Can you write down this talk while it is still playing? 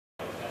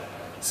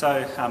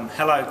So,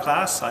 hello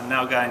class, I'm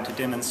now going to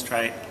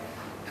demonstrate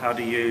how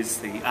to use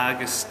the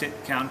Argus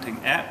step counting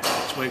app,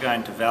 which we're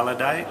going to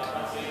validate,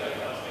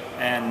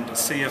 and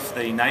see if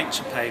the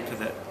Nature paper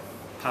that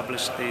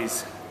published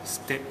these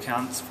step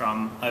counts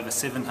from over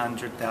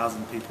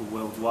 700,000 people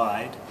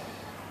worldwide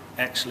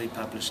actually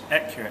published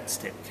accurate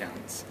step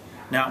counts.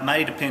 Now it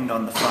may depend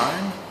on the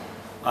phone.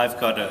 I've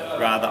got a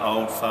rather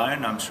old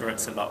phone, I'm sure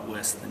it's a lot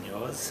worse than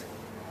yours.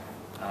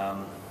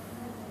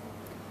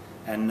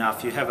 And now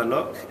if you have a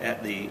look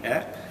at the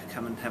app,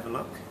 come and have a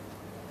look.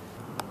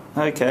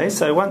 Okay,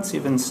 so once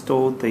you've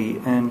installed the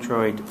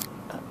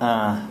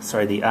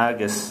the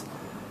Argus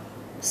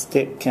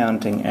step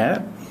counting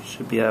app, you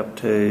should be able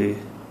to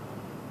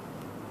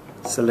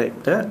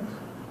select it.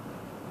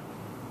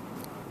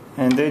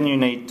 And then you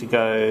need to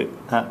go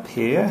up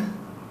here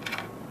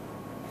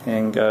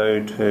and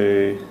go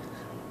to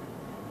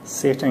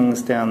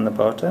settings down the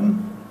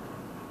bottom.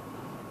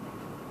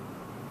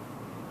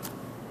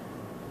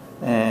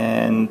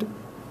 And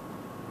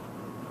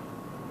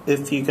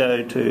if you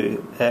go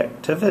to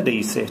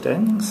activity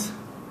settings,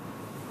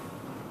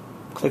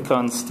 click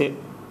on step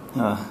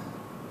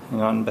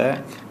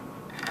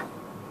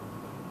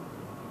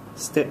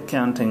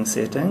counting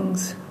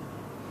settings,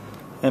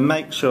 and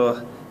make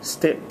sure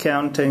step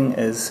counting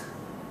is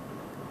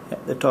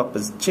at the top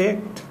is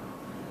checked,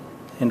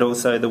 and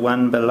also the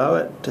one below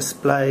it,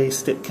 display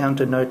step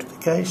counter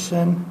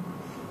notification.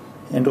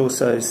 And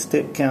also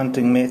step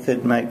counting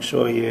method, make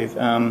sure you've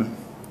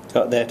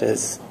got that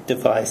as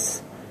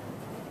device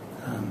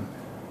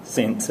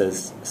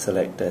sensors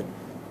selected.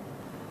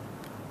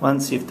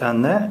 Once you've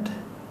done that,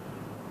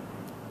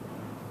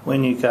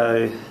 when you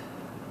go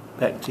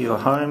back to your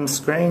home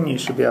screen, you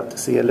should be able to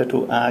see a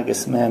little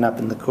Argus man up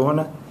in the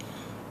corner,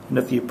 and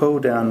if you pull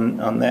down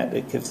on that,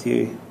 it gives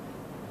you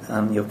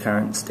your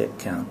current step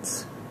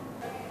counts.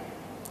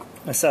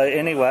 So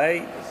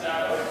anyway,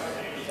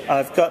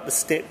 I've got the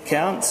step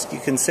counts. You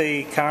can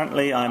see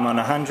currently I'm on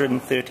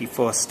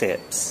 134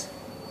 steps.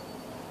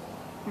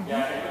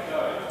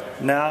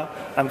 Now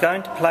I'm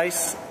going to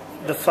place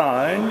the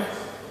phone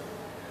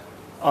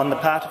on the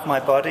part of my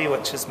body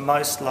which is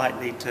most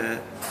likely to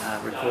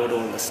record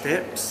all the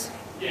steps.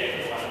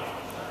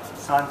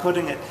 So I'm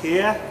putting it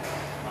here,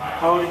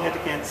 holding it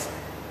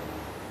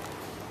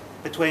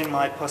between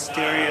my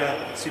posterior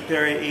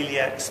superior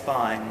iliac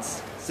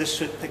spines. This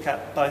should pick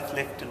up both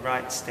left and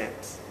right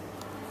steps.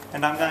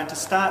 And I'm going to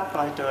start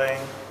by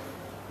doing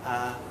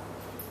a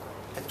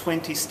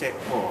 20-step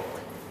walk.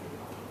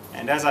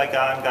 And as I go,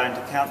 I'm going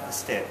to count the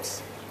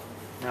steps.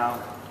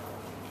 Now,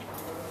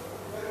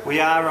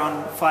 we are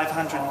on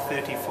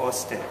 534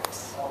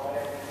 steps.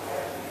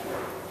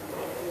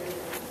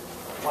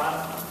 1,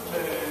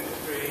 2,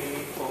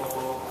 3,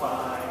 4,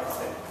 5,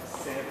 6,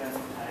 7, 8,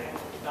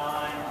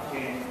 9,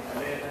 10,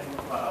 11,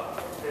 12,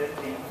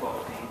 13,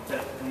 14,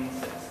 15,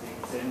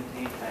 16,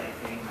 17,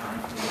 18,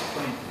 19,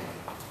 20.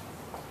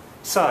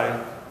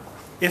 So,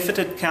 if it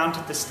had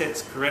counted the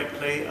steps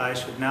correctly, I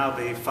should now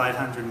be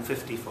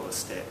 554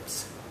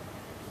 steps.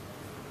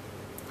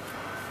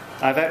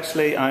 I've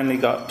actually only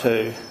got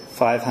to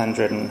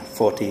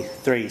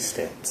 543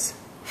 steps.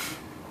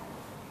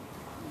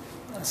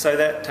 So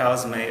that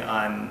tells me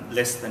I'm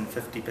less than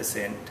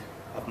 50%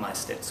 of my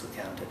steps were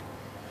counted.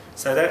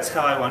 So that's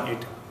how I want you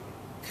to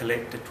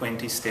collect a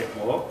 20-step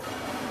walk.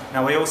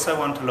 Now we also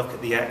want to look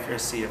at the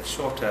accuracy of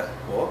shorter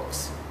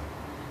walks.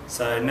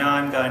 So now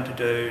I'm going to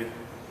do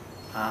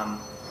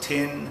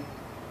 10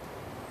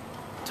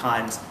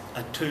 times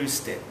a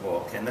 2-step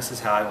walk, and this is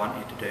how I want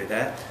you to do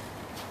that.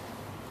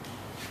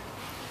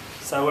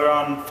 So we're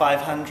on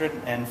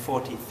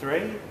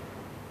 543.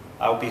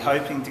 I'll be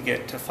hoping to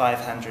get to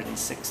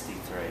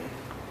 563.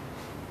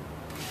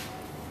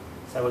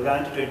 So we're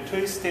going to do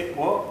 2-step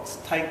walks,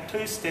 take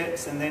 2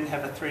 steps and then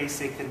have a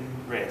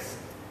 3-second rest.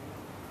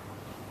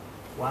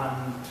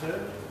 1, 2,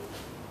 1,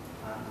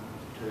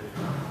 2,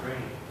 3,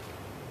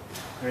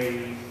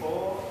 3,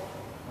 4,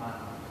 1,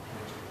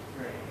 2,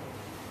 3,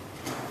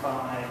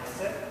 5,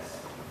 6,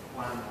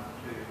 1,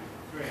 2,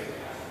 3,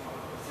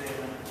 7,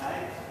 8,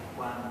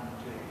 1,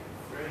 2,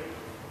 3,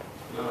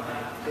 9,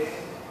 10,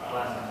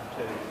 1,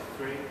 2,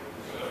 3,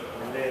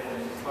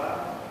 11,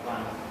 12,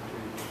 1,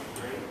 2,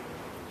 3,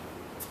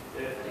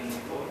 13,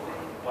 14,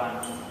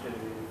 1, 2,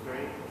 3,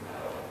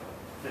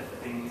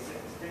 15,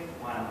 16,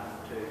 1,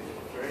 2,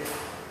 3,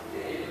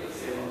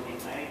 17,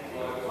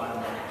 18,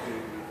 1,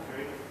 2,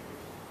 3,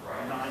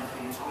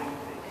 19, 20.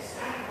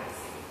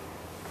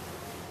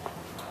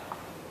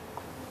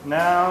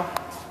 Now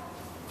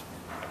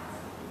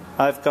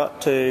I've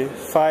got to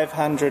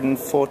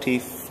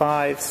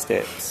 545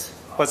 steps.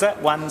 Was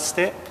that 1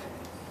 step?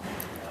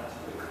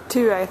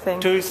 2, I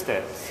think. 2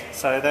 steps.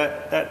 So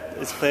that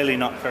is clearly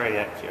not very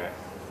accurate.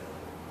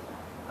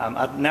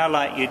 I'd now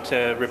like you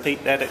to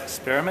repeat that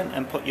experiment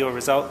and put your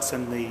results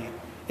in the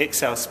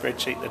Excel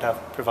spreadsheet that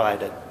I've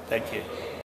provided. Thank you.